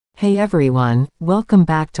Hey everyone, welcome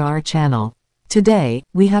back to our channel. Today,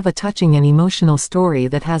 we have a touching and emotional story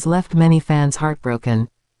that has left many fans heartbroken.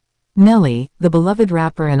 Nelly, the beloved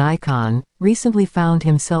rapper and icon, recently found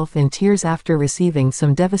himself in tears after receiving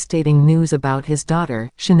some devastating news about his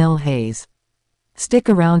daughter, Chanelle Hayes. Stick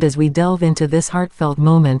around as we delve into this heartfelt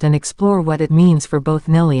moment and explore what it means for both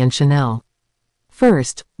Nelly and Chanelle.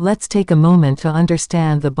 First, let's take a moment to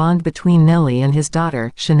understand the bond between Nelly and his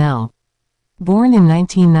daughter, Chanelle. Born in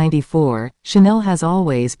 1994, Chanelle has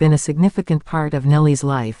always been a significant part of Nelly's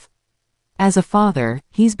life. As a father,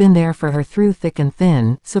 he's been there for her through thick and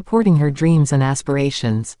thin, supporting her dreams and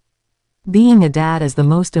aspirations. Being a dad is the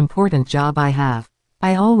most important job I have.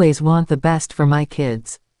 I always want the best for my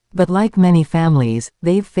kids. But like many families,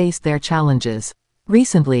 they've faced their challenges.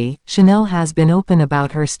 Recently, Chanelle has been open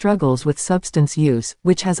about her struggles with substance use,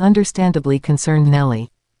 which has understandably concerned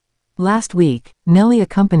Nelly. Last week, Nelly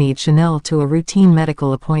accompanied Chanelle to a routine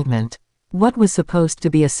medical appointment. What was supposed to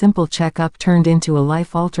be a simple checkup turned into a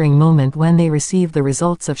life-altering moment when they received the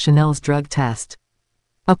results of Chanelle's drug test.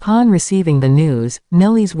 Upon receiving the news,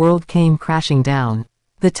 Nelly's world came crashing down.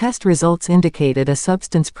 The test results indicated a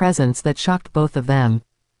substance presence that shocked both of them.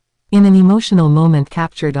 In an emotional moment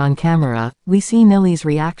captured on camera, we see Nelly's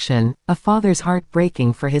reaction, a father's heart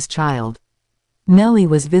breaking for his child. Nelly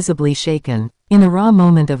was visibly shaken. In a raw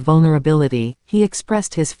moment of vulnerability, he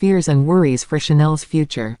expressed his fears and worries for Chanelle's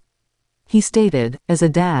future. He stated, "As a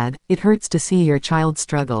dad, it hurts to see your child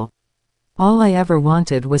struggle. All I ever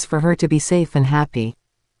wanted was for her to be safe and happy."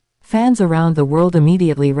 Fans around the world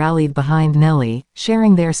immediately rallied behind Nelly,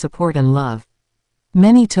 sharing their support and love.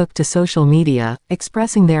 Many took to social media,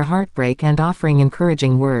 expressing their heartbreak and offering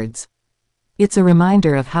encouraging words. It's a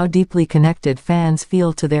reminder of how deeply connected fans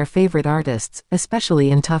feel to their favorite artists,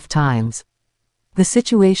 especially in tough times. The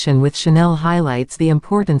situation with Chanelle highlights the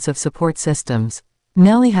importance of support systems.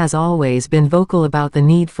 Nelly has always been vocal about the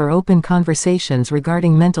need for open conversations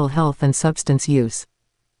regarding mental health and substance use.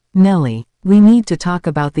 "Nelly, we need to talk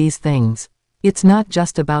about these things. It's not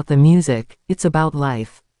just about the music, it's about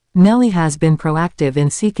life." Nelly has been proactive in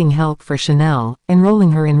seeking help for Chanelle,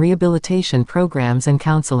 enrolling her in rehabilitation programs and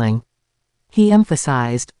counseling. He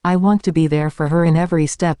emphasized, "I want to be there for her in every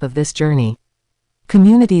step of this journey."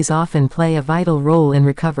 Communities often play a vital role in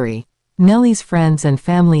recovery. Nelly's friends and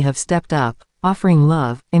family have stepped up, offering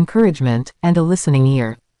love, encouragement, and a listening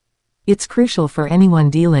ear. It's crucial for anyone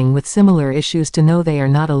dealing with similar issues to know they are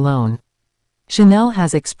not alone. Chanelle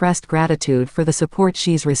has expressed gratitude for the support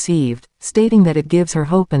she's received, stating that it gives her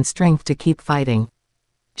hope and strength to keep fighting.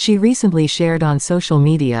 She recently shared on social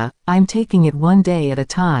media, "I'm taking it one day at a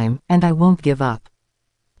time, and I won't give up."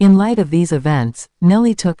 In light of these events,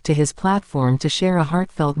 Nelly took to his platform to share a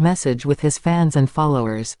heartfelt message with his fans and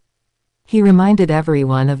followers. He reminded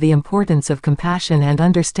everyone of the importance of compassion and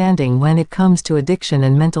understanding when it comes to addiction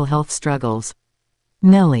and mental health struggles.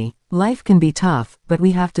 "Nelly, life can be tough, but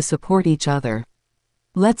we have to support each other.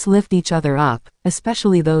 Let's lift each other up,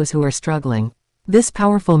 especially those who are struggling." This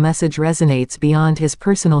powerful message resonates beyond his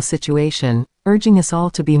personal situation, urging us all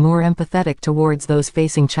to be more empathetic towards those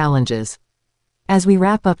facing challenges. As we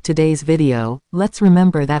wrap up today's video, let's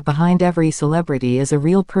remember that behind every celebrity is a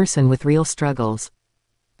real person with real struggles.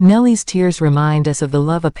 Nelly's tears remind us of the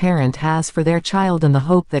love a parent has for their child and the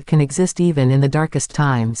hope that can exist even in the darkest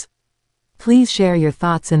times. Please share your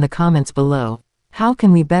thoughts in the comments below. How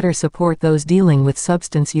can we better support those dealing with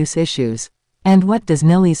substance use issues? And what does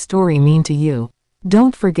Nelly's story mean to you?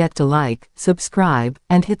 Don't forget to like, subscribe,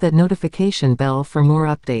 and hit that notification bell for more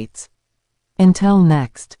updates. Until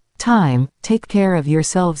next time, take care of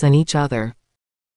yourselves and each other.